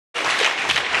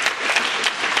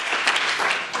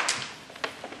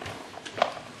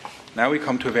Now we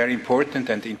come to a very important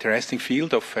and interesting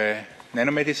field of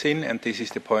nanomedicine, and this is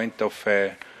the point of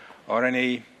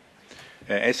RNA,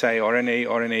 siRNA,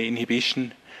 RNA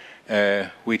inhibition,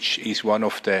 which is one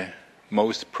of the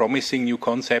most promising new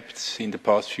concepts in the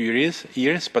past few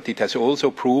years, but it has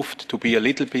also proved to be a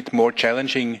little bit more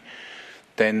challenging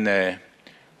than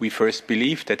we first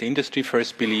believed, that industry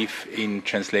first believed in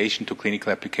translation to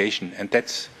clinical application. And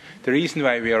that's the reason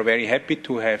why we are very happy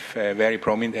to have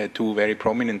two very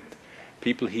prominent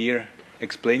people here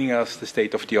explaining us the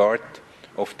state of the art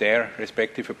of their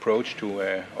respective approach to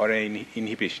RNA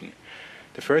inhibition.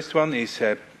 The first one is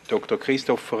Dr.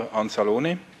 Christopher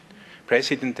Anzalone,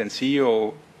 President and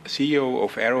CEO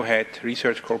of Arrowhead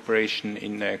Research Corporation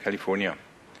in California.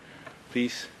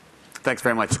 Please. Thanks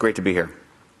very much. It's great to be here.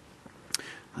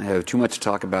 I have too much to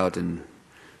talk about in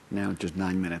now just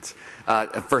 9 minutes.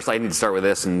 First, I need to start with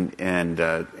this and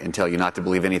tell you not to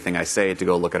believe anything I say, to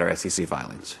go look at our SEC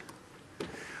filings.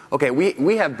 Okay,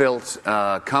 we have built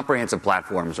comprehensive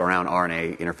platforms around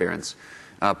RNA interference,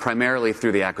 primarily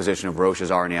through the acquisition of Roche's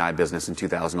RNAi business in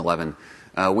 2011.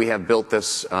 We have built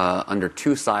this under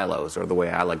two silos, or the way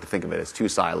I like to think of it is two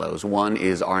silos. One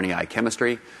is RNAi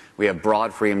chemistry. We have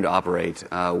broad freedom to operate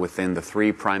within the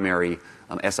three primary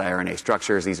siRNA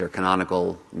structures. These are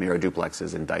canonical, mirror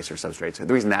duplexes, and dicer substrates.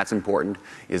 The reason that's important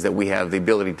is that we have the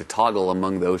ability to toggle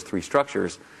among those three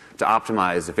structures to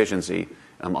optimize efficiency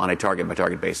on a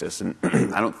target-by-target basis. And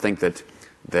I don't think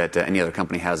that any other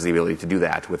company has the ability to do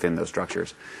that within those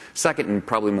structures. Second, and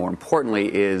probably more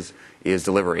importantly, is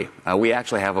delivery. We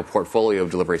actually have a portfolio of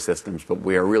delivery systems, but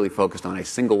we are really focused on a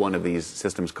single one of these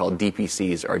systems called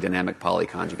DPCs, or dynamic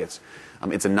polyconjugates.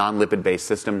 It's a non-lipid-based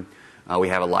system. We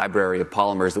have a library of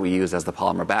polymers that we use as the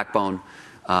polymer backbone.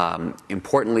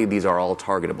 Importantly, these are all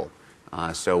targetable.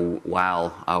 So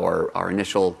while our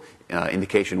initial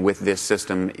indication with this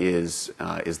system is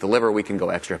the liver, we can go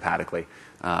extrahepatically.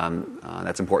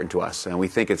 That's important to us, and we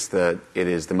think it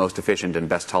is the most efficient and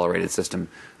best tolerated system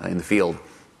in the field.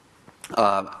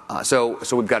 So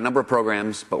we've got a number of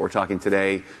programs, but we're talking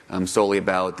today solely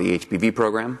about the HBV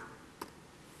program.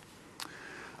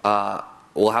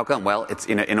 Well, how come? Well, it's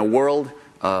in a world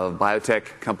of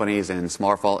biotech companies and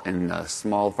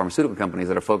small pharmaceutical companies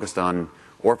that are focused on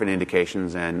orphan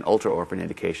indications and ultra-orphan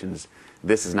indications.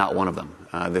 This is not one of them.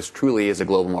 This truly is a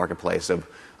global marketplace of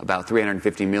about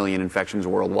 350 million infections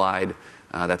worldwide.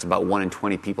 That's about 1 in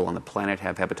 20 people on the planet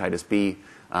have hepatitis B.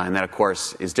 And that, of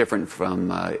course, is different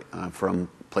from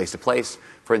place to place.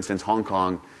 For instance, Hong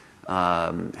Kong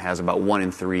has about 1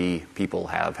 in 3 people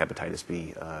have hepatitis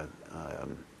B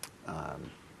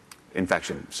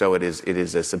infection. So it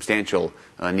is a substantial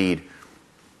need.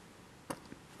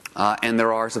 And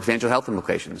there are substantial health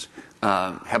implications.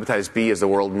 Hepatitis B is the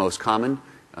world's most common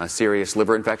serious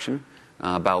liver infection.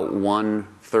 About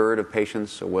 1/3 of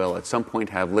patients will at some point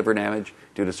have liver damage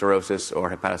due to cirrhosis or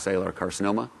hepatocellular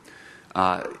carcinoma.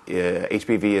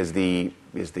 HBV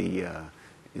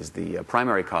is the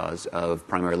primary cause of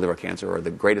primary liver cancer, or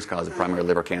the greatest cause of primary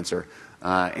liver cancer,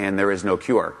 and there is no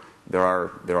cure. There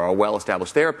are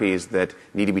well-established therapies that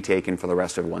need to be taken for the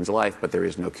rest of one's life, but there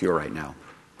is no cure right now.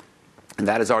 And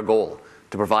that is our goal,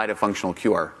 to provide a functional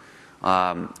cure.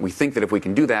 We think that if we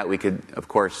can do that, we could, of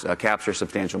course, capture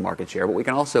substantial market share, but we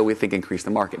can also, we think, increase the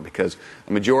market, because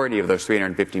a majority of those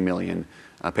 350 million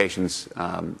patients,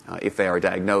 if they are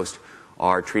diagnosed,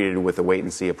 are treated with a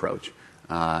wait-and-see approach.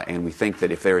 And we think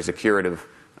that if there is a curative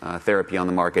therapy on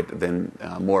the market, then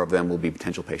more of them will be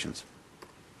potential patients.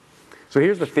 So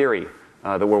here's the theory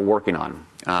that we're working on.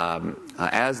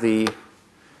 Let's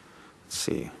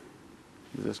see.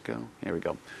 Does this go? Here we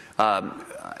go.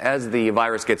 As the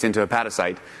virus gets into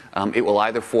hepatocyte, it will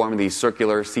either form these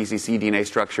circular cccDNA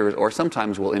structures, or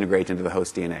sometimes will integrate into the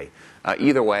host DNA.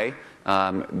 Either way,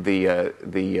 the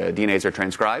DNAs are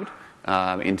transcribed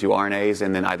into RNAs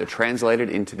and then either translated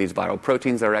into these viral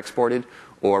proteins that are exported,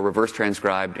 or reverse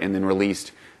transcribed and then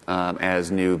released as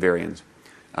new variants.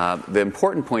 The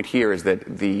important point here is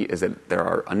that there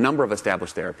are a number of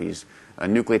established therapies,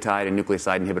 nucleotide and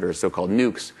nucleoside inhibitors, so-called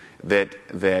nukes, that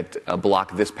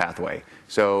block this pathway.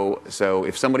 So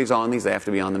if somebody's on these, they have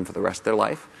to be on them for the rest of their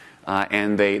life,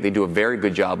 and they do a very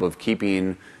good job of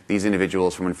keeping these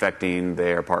individuals from infecting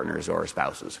their partners or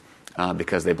spouses,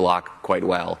 because they block quite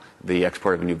well the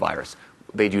export of a new virus.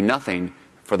 They do nothing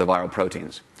for the viral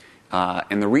proteins.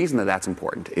 And the reason that that's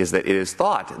important is that it is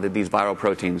thought that these viral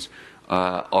proteins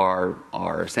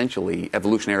are essentially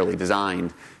evolutionarily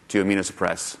designed to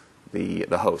immunosuppress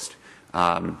the host.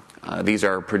 These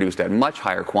are produced at much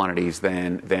higher quantities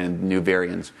than new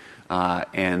variants.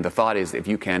 And the thought is, if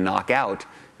you can knock out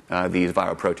these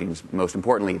viral proteins, most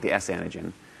importantly the S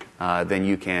antigen, then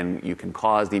you can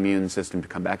cause the immune system to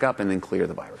come back up and then clear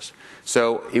the virus.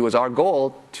 So it was our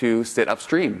goal to sit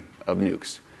upstream of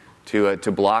nukes,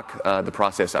 to block the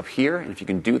process up here. And if you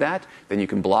can do that, then you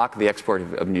can block the export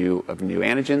of new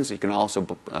antigens. You can also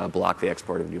block the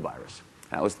export of new virus.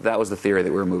 That was the theory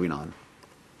that we were moving on.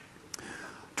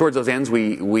 Towards those ends,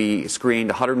 we screened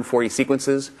 140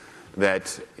 sequences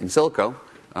that in silico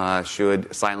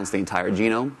should silence the entire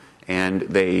genome, and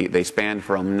they spanned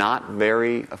from not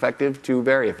very effective to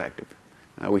very effective.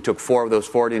 We took 4 of those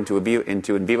forward into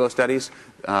in vivo studies,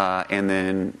 and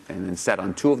then set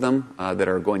on 2 of them that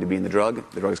are going to be in the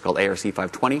drug. The drug is called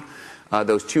ARC-520.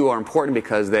 Those 2 are important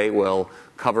because they will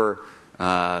cover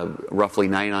roughly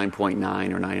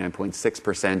 99.9 or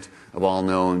 99.6% of all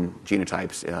known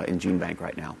genotypes in GeneBank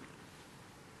right now.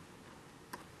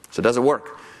 So does it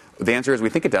work? The answer is we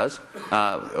think it does.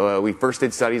 We first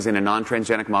did studies in a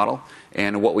non-transgenic model,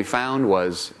 and what we found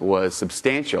was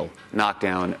substantial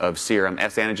knockdown of serum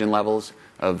S antigen levels,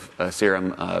 of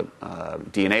serum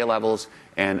DNA levels,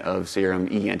 and of serum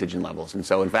E antigen levels. And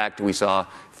so, in fact, we saw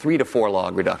 3 to 4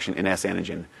 log reduction in S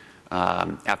antigen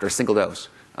after a single dose,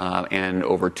 and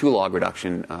over 2 log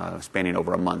reduction spanning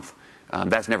over a month.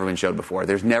 That's never been showed before.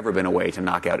 There's never been a way to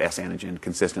knock out S antigen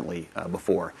consistently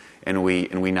before, and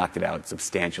we knocked it out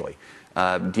substantially.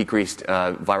 Decreased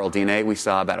viral DNA, we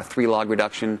saw about a 3 log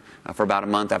reduction for about a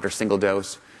month after a single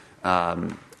dose.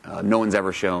 No one's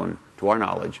ever shown, to our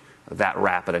knowledge, that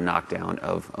rapid a knockdown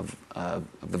of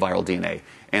the viral DNA.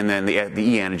 And then the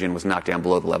E antigen was knocked down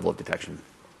below the level of detection.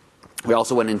 We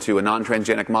also went into a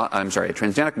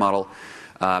transgenic model,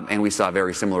 and we saw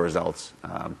very similar results.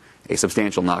 A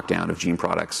substantial knockdown of gene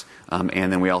products,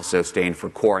 and then we also stained for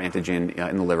core antigen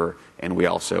in the liver, and we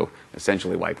also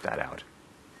essentially wiped that out.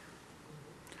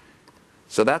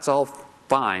 So that's all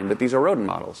fine, but these are rodent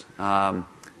models.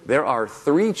 There are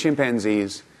 3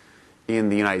 chimpanzees in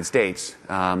the United States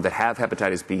that have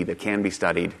hepatitis B that can be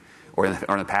studied, or in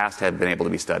the past have been able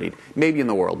to be studied, maybe in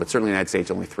the world, but certainly in the United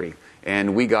States only 3.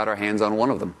 And we got our hands on one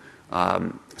of them.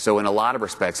 So in a lot of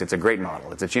respects, it's a great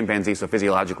model. It's a chimpanzee, so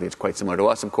physiologically it's quite similar to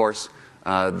us, of course.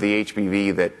 The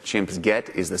HBV that chimps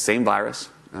get is the same virus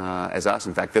as us.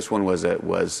 In fact, this one was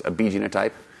a B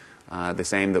genotype, the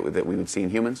same that we would see in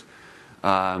humans.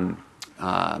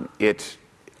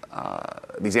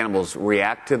 These animals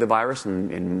react to the virus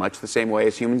in much the same way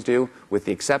as humans do, with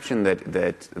the exception that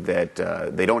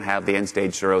they don't have the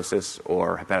end-stage cirrhosis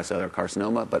or hepatocellular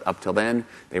carcinoma, but up till then,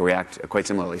 they react quite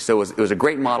similarly. So it was a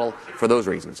great model for those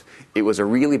reasons. It was a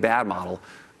really bad model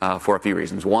for a few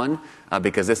reasons. One,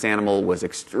 because this animal was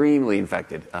extremely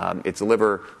infected. Its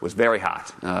liver was very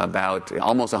hot. About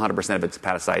almost 100% of its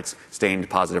hepatocytes stained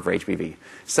positive for HBV.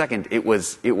 Second, it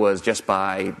was just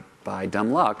by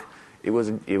dumb luck, it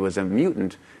was a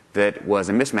mutant that was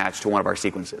a mismatch to one of our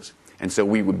sequences. And so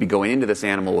we would be going into this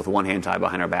animal with one hand tied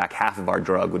behind our back. Half of our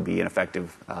drug would be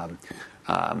ineffective,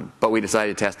 but we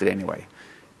decided to test it anyway.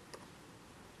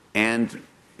 And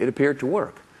it appeared to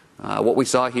work. What we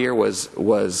saw here was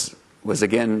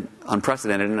again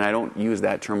unprecedented, and I don't use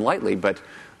that term lightly, but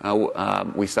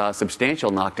we saw a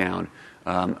substantial knockdown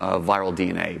of viral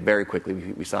DNA very quickly.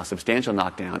 We saw substantial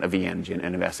knockdown of E antigen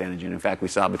and of S antigen. In fact, we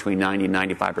saw between 90 and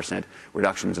 95%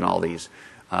 reductions in all these.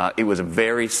 It was a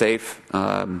very safe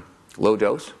low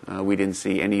dose. We didn't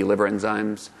see any liver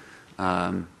enzymes.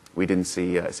 We didn't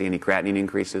see any creatinine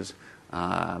increases.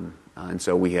 And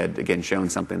so we had, again, shown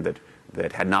something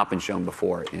that had not been shown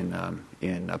before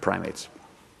in primates.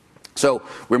 So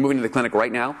we're moving to the clinic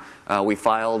right now. We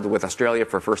filed with Australia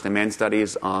for first-in-man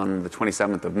studies on the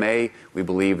 27th of May. We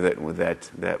believe that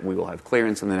we will have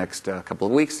clearance in the next couple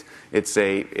of weeks. It's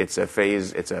a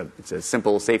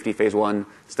simple safety phase 1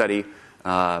 study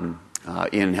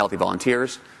in healthy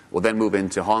volunteers. We'll then move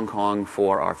into Hong Kong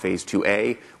for our phase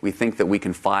 2A. We think that we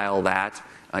can file that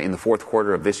in the 4th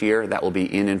quarter of this year. That will be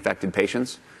in infected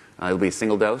patients. It will be a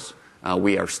single dose.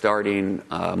 We are starting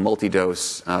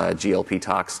multi-dose GLP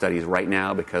tox studies right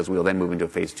now because we'll then move into a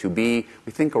phase 2B.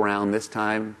 We think around this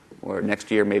time or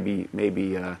next year, maybe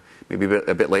a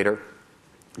bit later,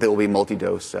 there will be a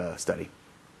multi-dose study.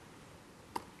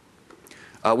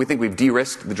 We think we've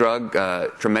de-risked the drug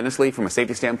tremendously from a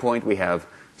safety standpoint. We have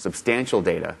substantial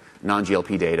data,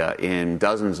 non-GLP data, in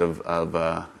dozens of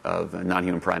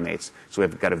non-human primates. So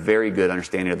we've got a very good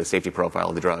understanding of the safety profile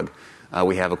of the drug.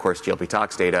 We have, of course, GLP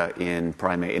tox data in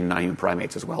non-human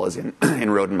primates as well as in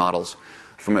rodent models.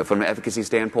 From an efficacy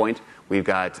standpoint, we've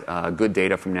got good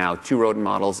data from now 2 rodent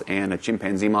models and a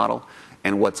chimpanzee model.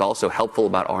 And what's also helpful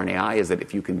about RNAi is that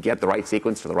if you can get the right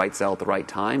sequence for the right cell at the right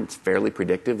time, it's fairly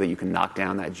predictive that you can knock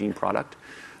down that gene product.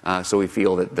 So we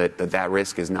feel that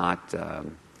risk is not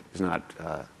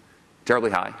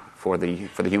terribly high for the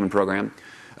human program.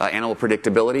 Animal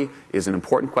predictability is an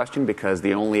important question because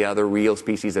the only other real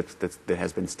species that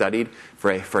has been studied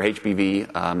for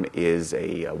HBV is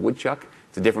a woodchuck.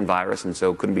 It's a different virus, and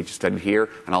so couldn't be studied here,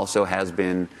 and also has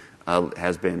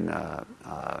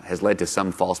led to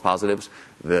some false positives.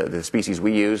 The species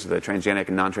we use, the transgenic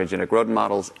and non-transgenic rodent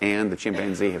models, and the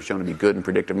chimpanzee have shown to be good and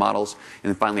predictive models. And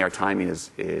then finally, our timing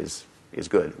is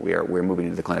good. We're moving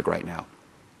into the clinic right now.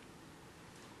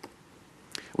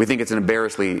 We think it's an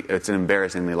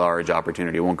embarrassingly large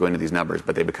opportunity. I won't go into these numbers,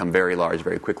 but they become very large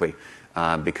very quickly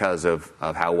because of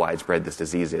how widespread this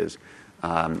disease is.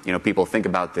 People think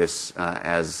about this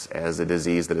as a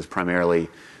disease that is primarily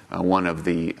one of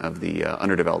the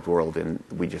underdeveloped world, and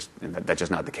that's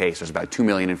just not the case. There's about 2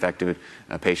 million infected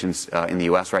patients in the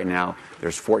U.S. right now.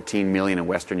 There's 14 million in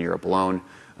Western Europe alone.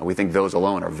 We think those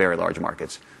alone are very large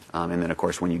markets. And then, of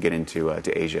course, when you get into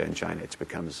Asia and China, it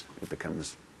becomes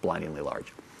blindingly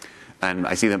large. And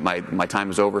I see that my time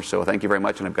is over, so thank you very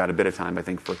much, and I've got a bit of time, I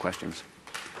think, for questions.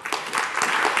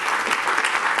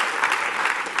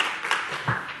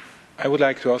 I would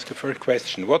like to ask a first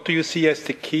question. What do you see as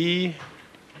the key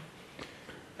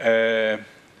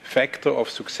factor of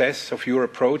success of your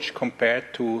approach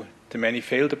compared to the many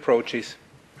failed approaches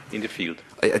in the field?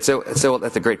 So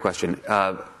that's a great question.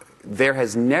 There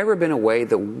has never been a way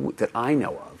that I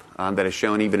know of that has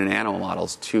shown even in animal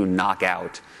models to knock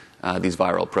out these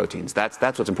viral proteins. That's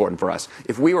what's important for us.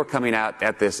 If we were coming out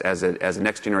at this as a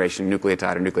next generation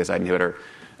nucleotide or nucleoside inhibitor,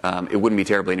 it wouldn't be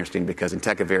terribly interesting because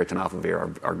entecavir,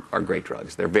 tenofovir are great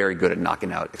drugs. They're very good at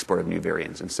knocking out exploitive new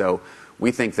variants. And so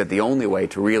we think that the only way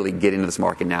to really get into this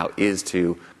market now is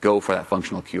to go for that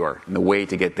functional cure. And the way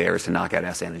to get there is to knock out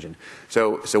S antigen.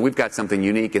 So we've got something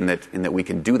unique in that we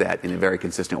can do that in a very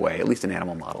consistent way, at least in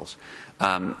animal models.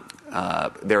 There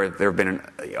have been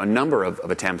a number of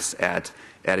attempts at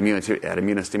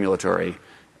immunostimulatory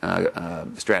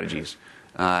strategies.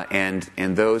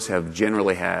 And those have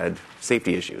generally had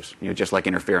safety issues, just like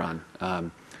interferon.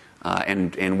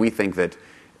 And we think that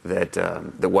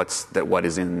what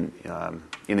is in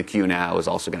the queue now is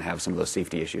also going to have some of those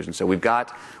safety issues. And so we've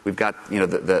got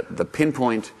the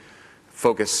pinpoint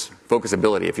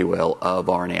focusability, if you will, of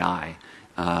RNAi.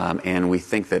 And we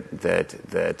think that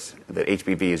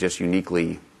HBV is just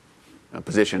uniquely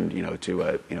positioned,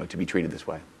 to be treated this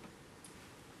way.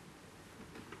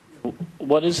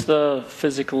 What is the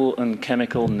physical and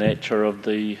chemical nature of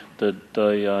the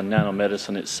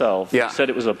nanomedicine itself? Yeah. You said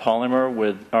it was a polymer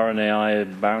with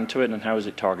RNAi bound to it, and how is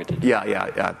it targeted?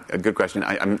 Yeah. A good question.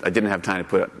 I didn't have time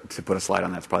to put a slide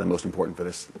on that. It's probably the most important for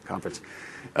this conference.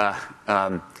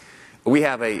 We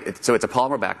have so it's a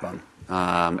polymer backbone,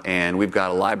 and we've got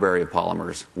a library of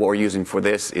polymers. What we're using for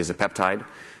this is a peptide.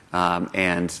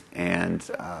 And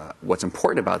what's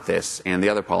important about this and the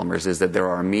other polymers is that there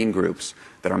are amine groups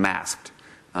that are masked.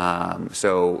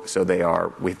 So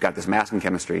we've got this masking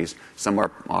chemistries. Some are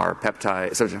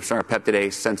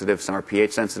peptidase sensitive, some are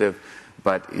pH sensitive,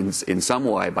 but in some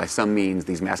way, by some means,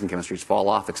 these masking chemistries fall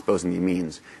off, exposing the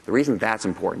amines. The reason that's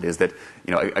important is that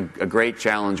a great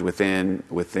challenge within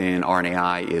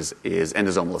RNAi is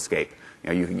endosomal escape.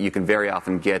 You can very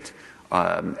often get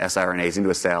siRNAs into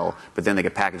a cell, but then they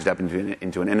get packaged up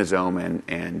into an endosome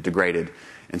and degraded.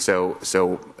 And so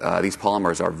these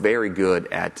polymers are very good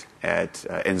at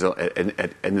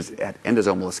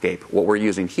endosomal escape. What we're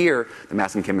using here, the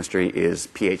masking chemistry, is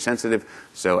pH sensitive.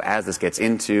 So as this gets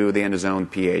into the endosome,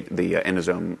 the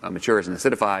endosome matures and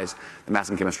acidifies. The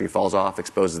masking chemistry falls off,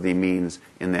 exposes the amines,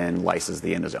 and then lyses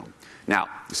the endosome. Now,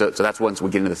 so that's once we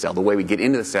get into the cell. The way we get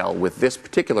into the cell with this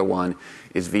particular one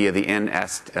is via the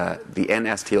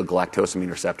N-acetylgalactosamine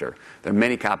receptor. There are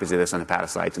many copies of this on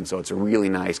hepatocytes, and so it's a really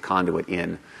nice conduit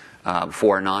in.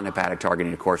 For non-hepatic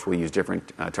targeting, of course, we'll use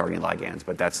different targeting ligands,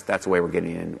 but that's the way we're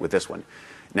getting in with this one.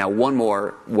 Now, one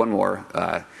more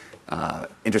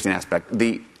interesting aspect.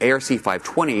 The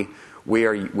ARC-520, we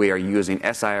are using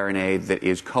siRNA that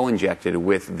is co-injected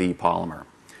with the polymer.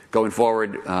 Going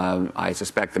forward, I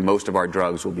suspect that most of our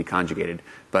drugs will be conjugated.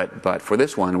 But for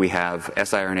this one, we have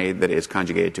siRNA that is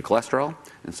conjugated to cholesterol,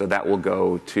 and so that will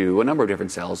go to a number of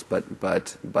different cells,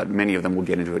 but many of them will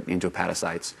get into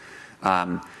hepatocytes.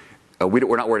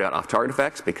 We're not worried about off-target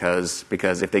effects because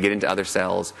if they get into other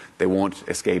cells, they won't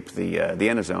escape the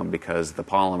endosome because the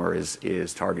polymer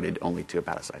is targeted only to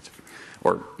hepatocytes,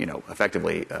 or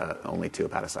effectively only to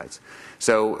hepatocytes.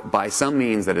 So by some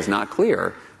means that is not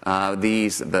clear, the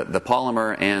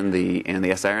polymer and the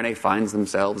siRNA finds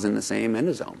themselves in the same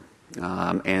endosome.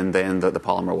 and then the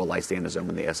polymer will lyse the endosome,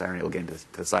 and the siRNA will get into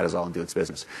the cytosol and do its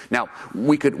business. Now,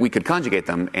 we could conjugate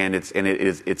them, and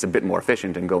it's a bit more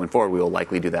efficient, and going forward, we will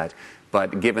likely do that.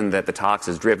 But given that the tox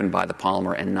is driven by the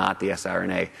polymer and not the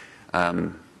siRNA,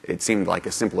 it seemed like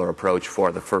a simpler approach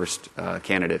for the first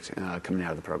candidate coming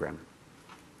out of the program.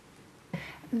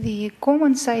 The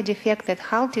common side effect that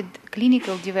halted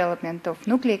clinical development of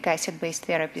nucleic acid-based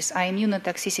therapies are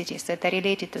immunotoxicities that are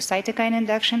related to cytokine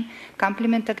induction,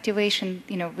 complement activation,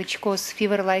 which cause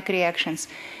fever-like reactions.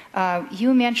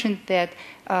 You mentioned that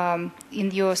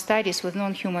in your studies with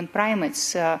non-human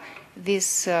primates,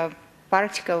 this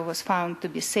particle was found to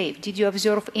be safe. Did you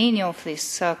observe any of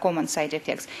these common side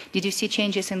effects? Did you see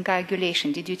changes in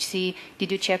coagulation? Did you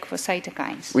check for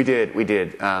cytokines? We did.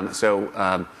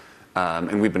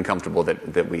 And we've been comfortable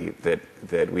that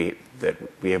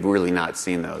we have really not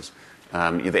seen those. The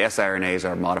siRNAs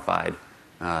are modified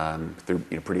through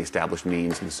pretty established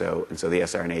means, and so the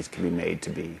siRNAs can be made to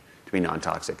be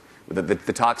non-toxic.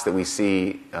 The tox that we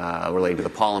see related to the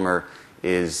polymer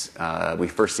is we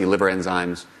first see liver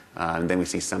enzymes, and then we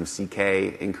see some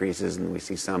CK increases, and we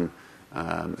see some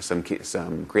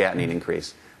creatinine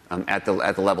increase at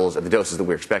the levels at the doses that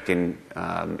we're expecting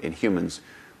in humans.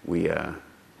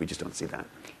 We just don't see that.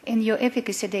 In your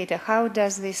efficacy data, how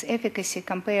does this efficacy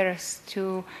compare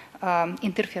to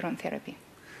interferon therapy?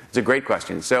 It's a great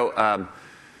question. So,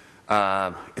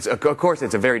 of course,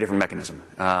 it's a very different mechanism.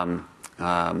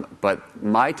 But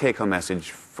my take-home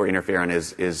message for interferon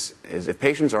is if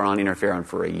patients are on interferon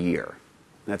for a year,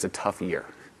 that's a tough year,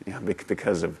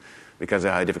 because of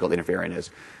how difficult interferon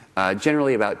is.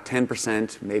 Generally, about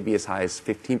 10%, maybe as high as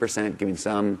 15%, giving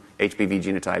some HBV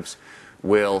genotypes,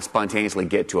 will spontaneously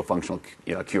get to a functional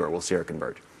cure, will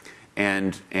seroconvert.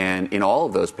 And in all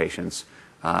of those patients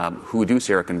who do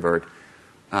seroconvert,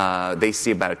 they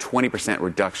see about a 20%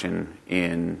 reduction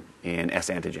in S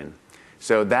antigen.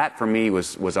 So that, for me,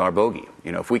 was our bogey.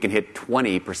 If we can hit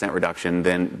 20% reduction,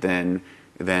 then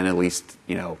at least,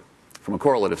 from a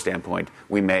correlative standpoint,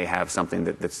 we may have something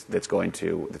that's going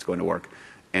to work.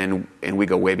 And we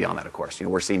go way beyond that, of course.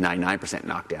 We're seeing 99%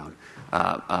 knockdown.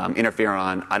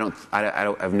 Interferon,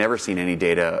 I've never seen any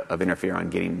data of interferon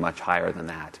getting much higher than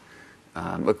that.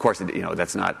 Of course,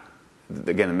 that's not,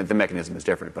 again, the mechanism is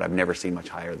different, but I've never seen much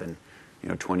higher than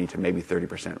 20 to maybe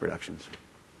 30% reductions.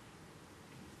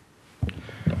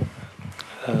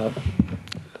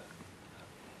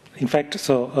 In fact,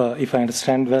 if I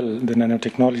understand well the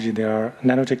nanotechnology, there are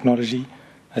nanotechnology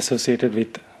associated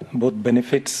with both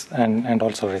benefits and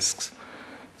also risks.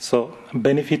 So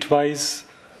benefit-wise,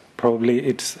 probably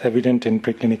it's evident in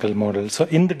preclinical models. So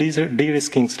in the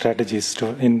de-risking strategies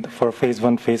for phase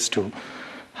 1, phase 2,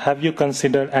 have you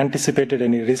anticipated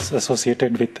any risks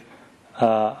associated with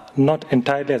not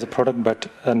entirely as a product, but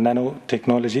a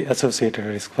nanotechnology associated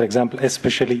risk? For example,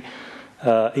 especially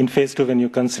in phase 2 when you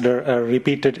consider a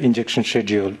repeated injection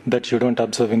schedule that you don't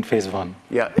observe in phase 1?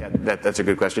 Yeah, that's a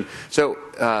good question. So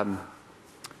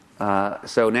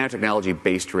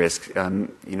nanotechnology-based risk,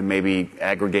 maybe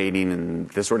aggregating and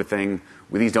this sort of thing.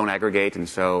 These don't aggregate, and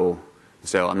so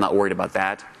I'm not worried about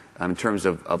that. In terms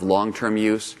of long-term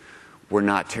use, we're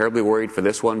not terribly worried for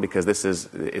this one because it's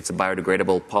a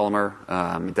biodegradable polymer.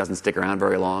 It doesn't stick around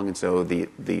very long, and so the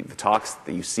tox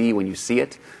that you see when you see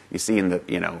it, you see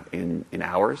in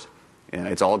hours.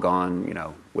 It's all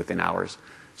gone, within hours.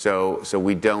 So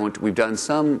we've done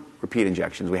some repeat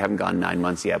injections. We haven't gone 9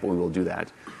 months yet, but we will do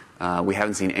that. We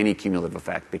haven't seen any cumulative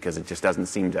effect because it just doesn't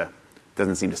seem to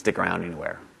stick around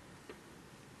anywhere.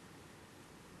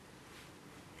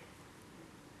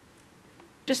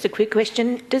 Just a quick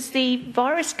question. Does the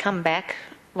virus come back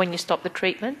when you stop the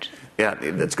treatment? Yeah,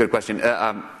 that's a good question.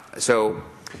 So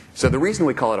the reason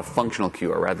we call it a functional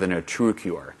cure rather than a true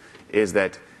cure is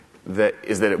that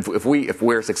if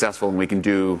we're successful and we can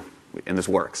do, and this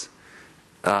works,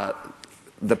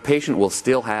 the patient will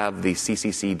still have the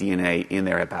CCC DNA in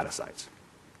their hepatocytes.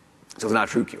 So it's not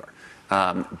a true cure.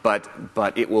 But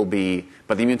it will be,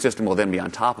 but the immune system will then be on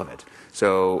top of it.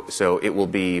 So it will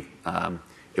be,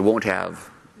 it won't have,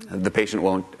 the patient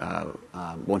won't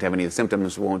have any of the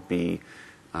symptoms, won't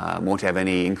have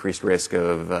any increased risk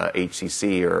of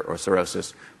HCC or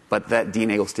cirrhosis, but that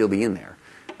DNA will still be in there.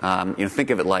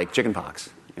 Think of it like chickenpox.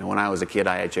 When I was a kid,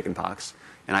 I had chickenpox,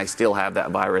 and I still have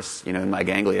that virus, in my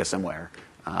ganglia somewhere,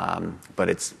 but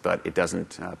it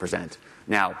doesn't present.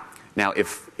 Now,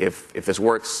 if this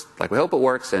works like we hope it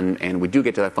works, and we do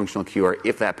get to that functional cure,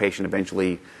 if that patient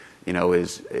eventually,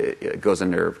 goes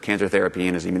under cancer therapy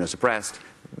and is immunosuppressed,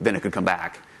 then it could come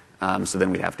back. So then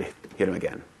we'd have to hit him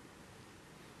again.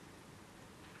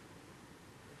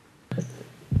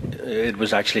 it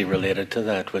was actually related to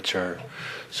that, which are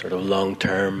sort of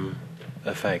long-term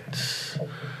effects.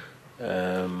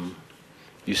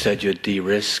 You said you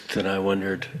de-risked, and I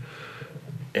wondered,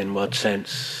 in what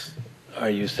sense are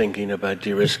you thinking about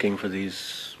de-risking for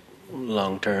these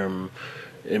long-term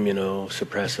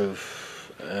immunosuppressive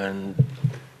and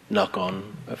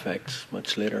knock-on effects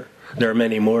much later? There are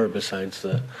many more besides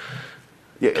the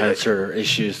cancer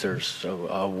issues. There's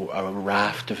a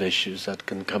raft of issues that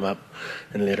can come up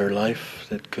in later life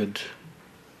that could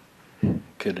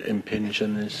impinge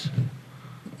on this.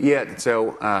 Yeah,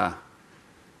 so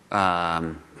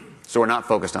we're not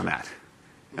focused on that.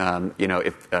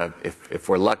 If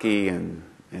we're lucky and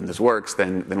this works,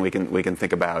 then we can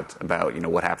think about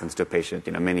what happens to a patient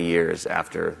many years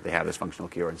after they have this functional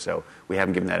cure, and so we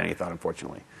haven't given that any thought,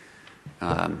 unfortunately.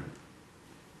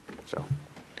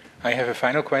 I have a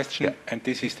final question, Yeah. and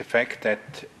this is the fact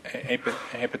that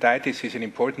hepatitis is an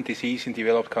important disease in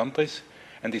developed countries,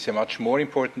 and is a much more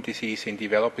important disease in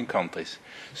developing countries.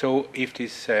 So if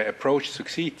this approach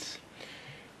succeeds,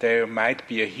 there might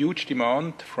be a huge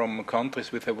demand from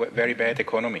countries with a very bad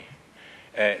economy.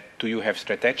 Do you have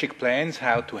strategic plans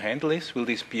how to handle this? Will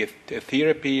this be a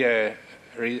therapy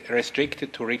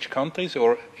restricted to rich countries,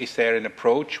 or is there an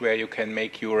approach where you can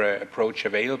make your approach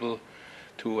available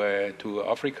to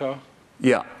Africa?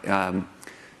 Yeah,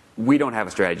 we don't have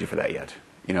a strategy for that yet.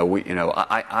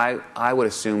 I would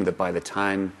assume that by the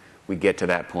time we get to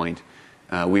that point,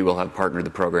 we will have partnered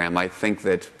the program. I think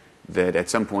that at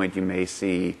some point you may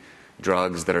see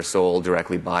drugs that are sold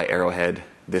directly by Arrowhead.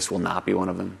 This will not be one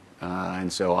of them,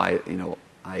 and so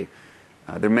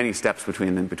there are many steps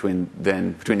between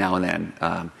now and then,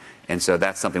 and so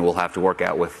that's something we'll have to work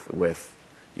out with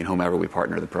whomever we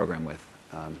partner the program with.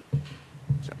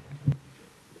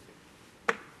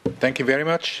 Thank you very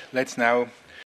much. Let's now